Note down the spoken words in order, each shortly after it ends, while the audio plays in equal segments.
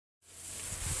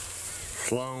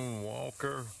SLOAN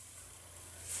Walker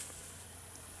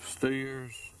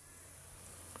steers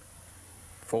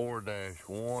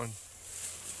 4-1.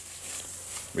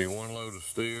 Be one load of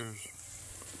steers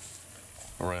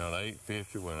around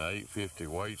 850 with an 850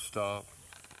 weight stop.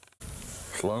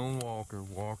 SLOAN Walker,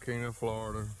 Waukena,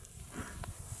 Florida.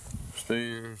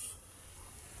 Steers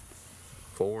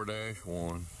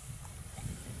 4-1.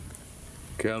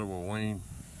 Cattle were weaned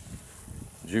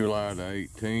July the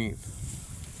 18th.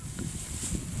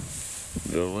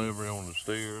 Delivery on the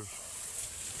steers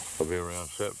will be around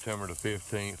September the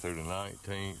 15th through the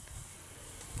 19th.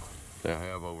 They'll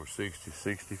have over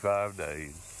 60-65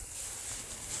 days.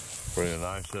 Really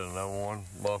nice set of #1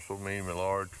 muscle, medium and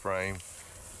large frame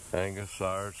Angus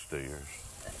sired steers.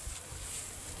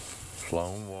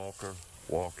 SLOAN Walker,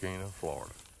 Waukena,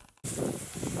 Florida.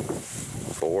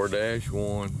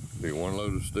 4-1, be one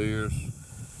load of steers,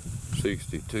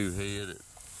 62 head at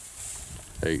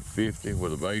 850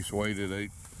 with a base weight at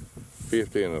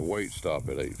 850 and a weight stop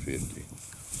at 850.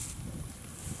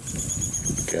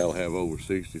 Cattle have over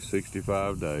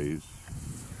 60-65 days.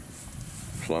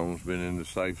 SLOAN's been in the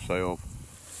safe sale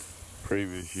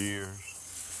previous years.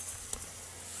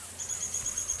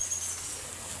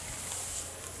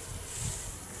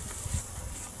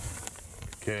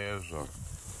 Calves are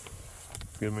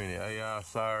good many AI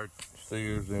sired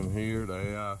steers in here. The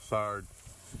AI sired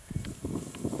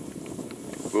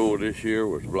bull this year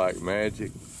was Black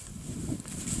Magic.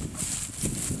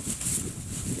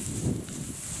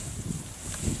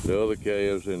 The other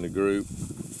calves in the group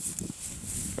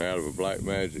out of a Black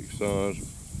Magic Sons,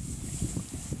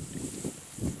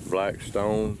 Black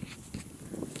Stone,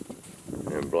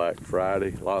 and Black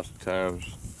Friday. Lots of times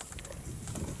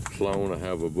SLOAN will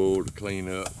have a bull to clean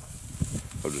up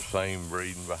of the same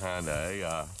breeding behind the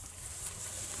AI.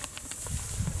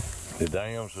 The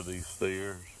dams of these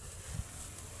steers,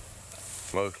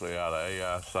 mostly out of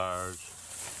AI sires,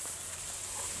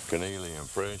 Keneally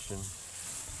Impression,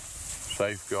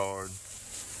 Safeguard,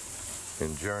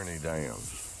 and Journey dams.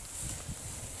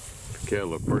 The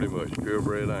cattle are pretty much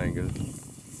purebred Angus.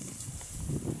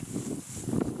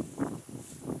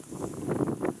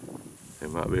 It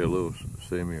might be a little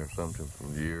semi or something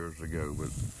from years ago,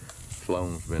 but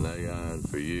SLOAN's been AI'd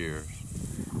for years,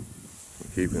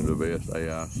 keeping the best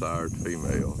AI sired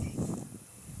females.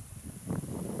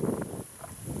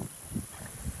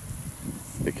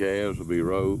 The calves will be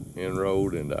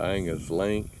enrolled into Angus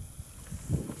Link.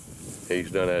 He's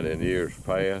done that in years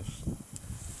past.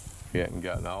 He hasn't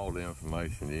gotten all the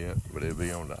information yet, but it'll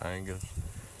be on the Angus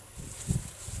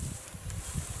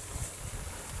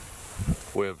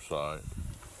website,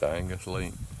 the Angus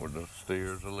Link, where the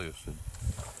steers are listed.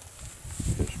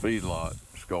 His feedlot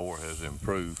score has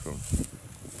improved from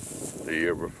the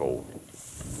year before.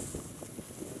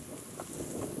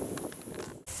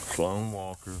 SLOAN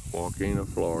Walker, Waukena,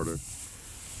 Florida.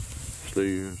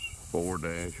 Steers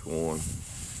 4-1.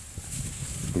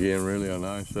 Again, really a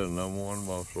nice set of #1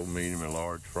 muscle, medium and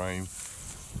large frame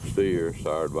steers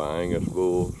sired by Angus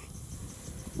bulls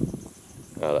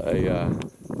out of AI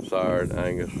sired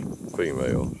Angus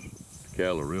females. The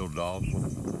cattle are real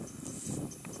docile.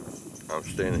 I'm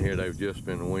standing here, they've just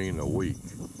been weaned a week.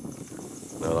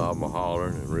 None of them are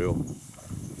hollering and real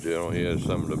gentle. He has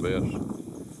some of the best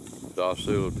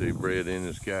docility bred in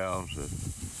his cows that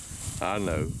I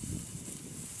know.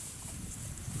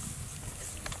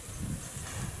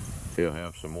 He'll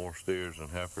have some more steers and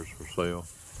heifers for sale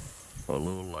a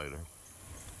little later.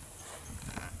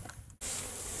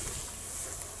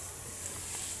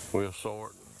 We'll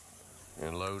sort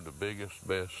and load the biggest,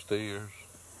 best steers.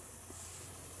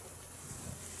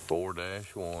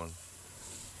 4-1.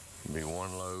 Be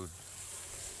one load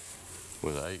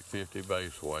with an 850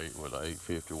 base weight with an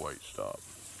 850 weight stop.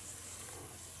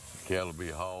 Cattle will be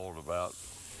hauled about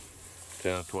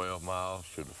 10 or 12 miles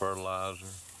to the fertilizer.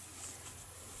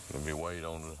 There'll be weight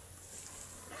on the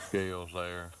scales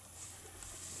there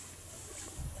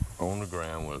on the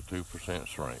ground with a 2%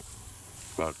 shrink.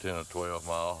 About a 10 or 12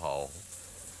 mile haul.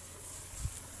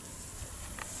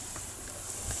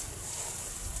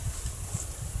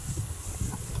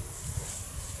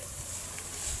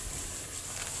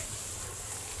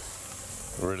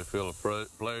 I really feel a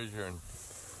pleasure and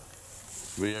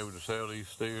be able to sell these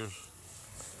steers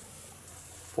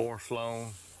for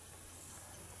SLOAN.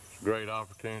 Great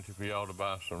opportunity for y'all to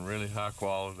buy some really high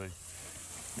quality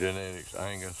genetics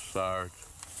Angus sired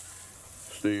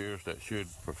steers that should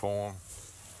perform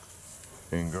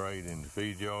in great in the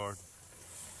feed yard.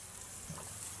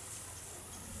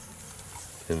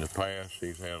 In the past,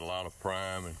 he's had a lot of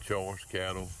prime and choice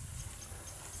cattle.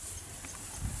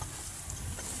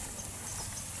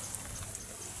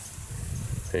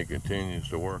 He continues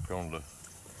to work on the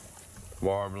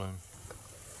marbling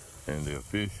and the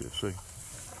efficiency.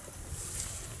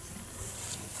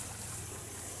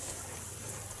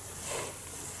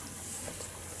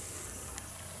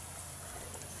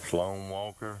 SLOAN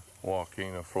Walker,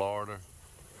 Waukena, Florida.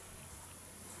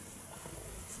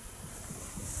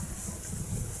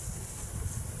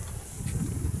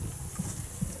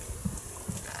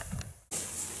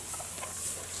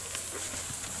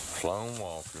 SLOAN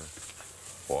Walker,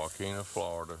 Waukena,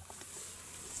 Florida,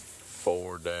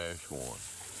 4-1.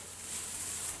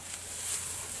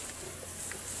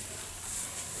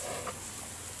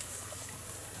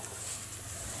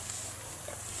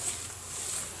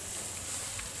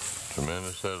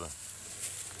 Tremendous set of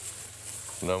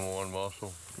 #1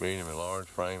 muscle, medium and large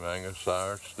frame Angus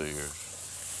sire steers.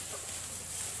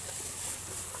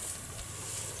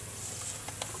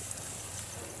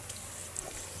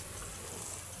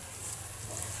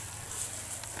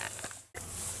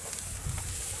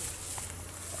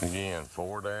 Again,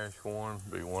 4-1,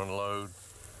 be one load,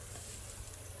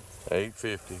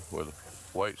 850 with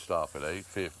a weight stop at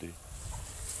 850.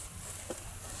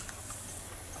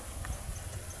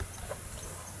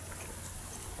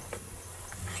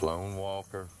 SLOAN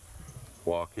Walker,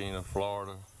 Waukena,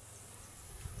 Florida,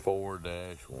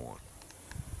 4-1.